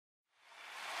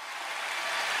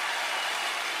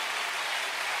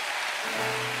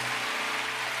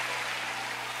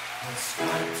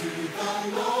Ascribe to the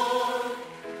Lord,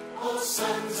 O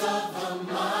sons of the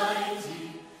mighty.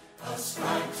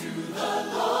 Ascribe to the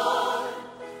Lord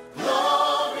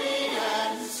glory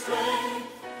and strength.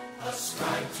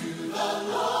 Ascribe to the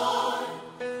Lord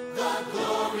the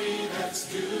glory that's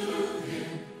due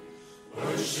him.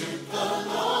 Worship the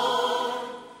Lord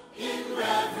in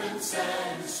reverence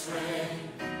and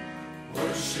strength.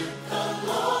 Worship the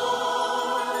Lord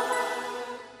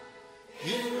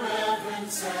in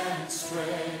reverence and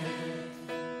strength.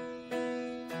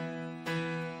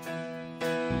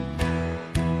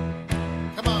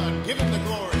 Come on, give him the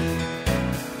glory.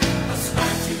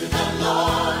 Ascribe to the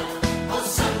Lord, O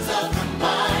sons of the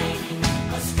mighty.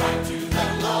 Ascribe to the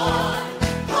Lord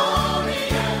glory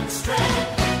and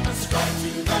strength. Ascribe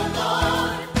to the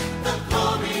Lord the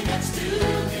glory that's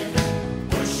due him.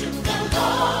 Worship the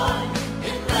Lord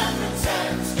in reverence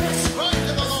and strength. Ascribe to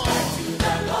the Lord. Ascribe to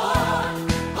the Lord,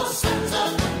 O sons of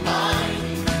the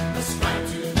mighty. Ascribe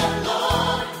to the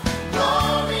Lord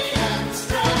glory and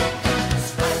strength.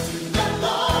 Ascribe to the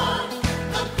Lord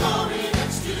the glory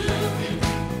that's due him.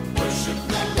 Worship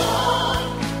the Lord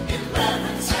in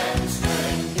reverence and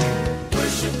strength.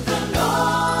 Worship the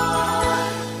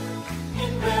Lord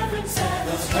in reverence and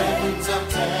the heavens are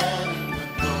telling the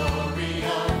glory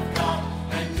of God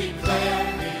and declare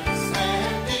his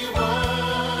handiwork.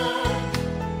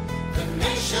 The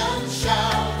nations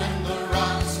shout and the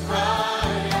rocks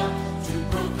cry out to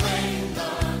proclaim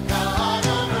the God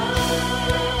of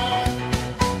earth.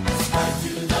 Ascribe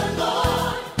to the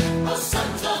Lord, O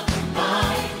sons of the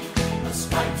mighty.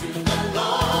 Ascribe to the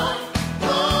Lord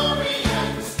glory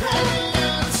and strength.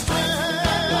 Ascribe to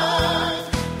the Lord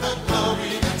the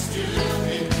glory that's due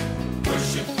him.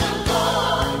 Worship the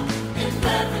Lord in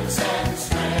reverence and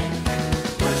strength.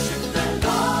 Worship the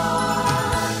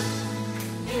Lord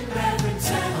in reverence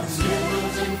and strength.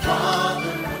 And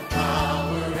Father of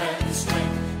power and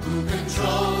strength, who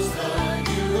controls the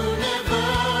universe.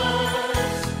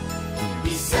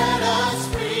 He set us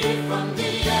free from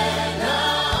the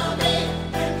enemy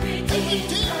and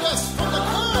redeemed us from the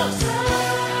curse.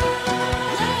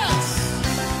 Yes!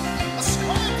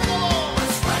 Ascribe to the Lord.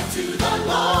 Ascribe to the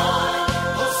Lord,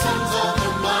 O sons of the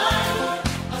mighty.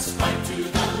 Ascribe to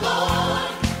the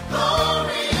Lord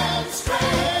glory and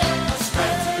strength.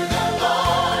 Ascribe to the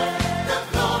Lord the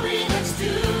glory that's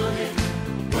due him.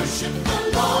 Worship the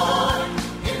Lord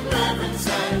in reverence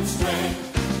and strength.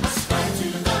 Ascribe to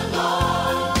the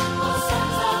Lord, O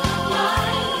sons of the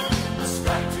mighty.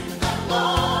 Ascribe to the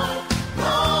Lord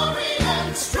glory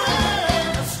and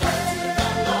strength. Ascribe to the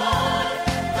Lord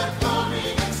the glory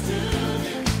that's due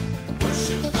him.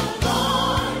 Worship the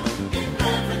Lord in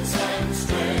reverence and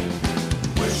strength.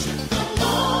 Worship the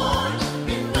Lord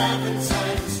in reverence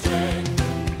and strength.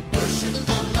 Worship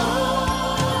the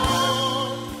Lord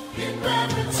in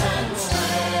reverence and strength.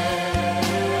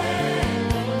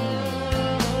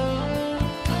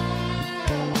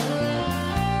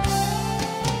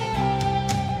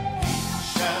 He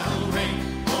shall reign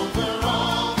over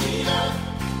all the earth.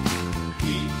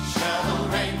 He shall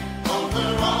reign over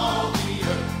all the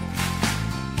earth.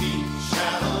 He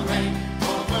shall reign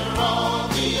over all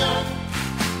the earth.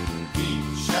 He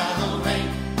shall reign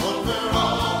over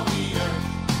all the earth.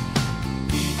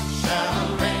 He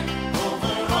shall reign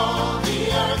over all the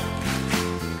earth.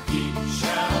 He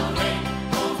shall reign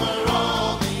over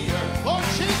all the earth. Lord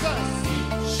Jesus. He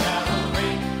shall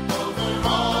reign over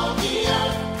all the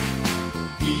earth.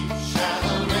 He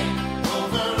shall reign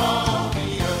over all the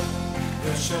earth.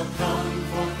 There shall come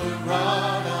forth a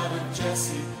rod out of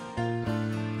Jesse,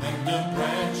 and a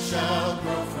branch shall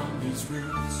grow from his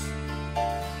roots.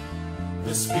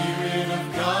 The Spirit of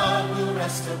God will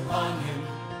rest upon him,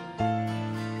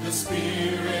 the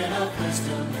Spirit of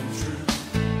wisdom and truth.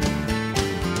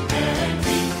 And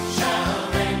he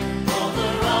shall reign over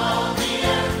all the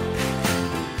earth.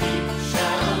 He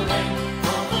shall reign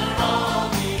over all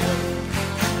the earth.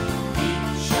 He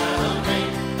shall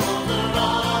reign over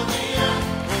all the earth.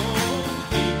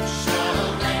 He shall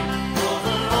reign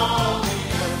over all the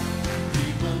earth. He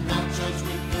will not judge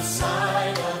with the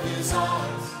sight of his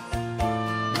eyes,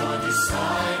 nor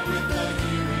decide with the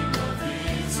hearing of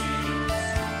his ears,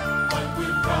 but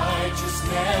with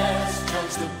righteousness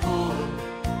judge the poor,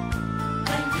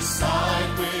 and decide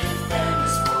with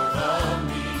fairness for the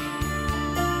meek.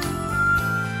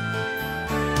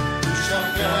 Who shall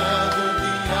gather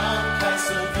the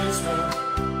outcasts of Israel,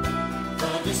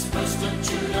 the dispersed of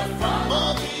Judah from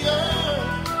all the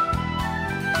earth?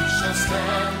 He shall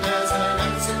stand as an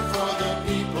ensign for the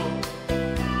people,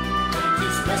 and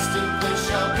his resting place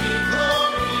shall be glorified.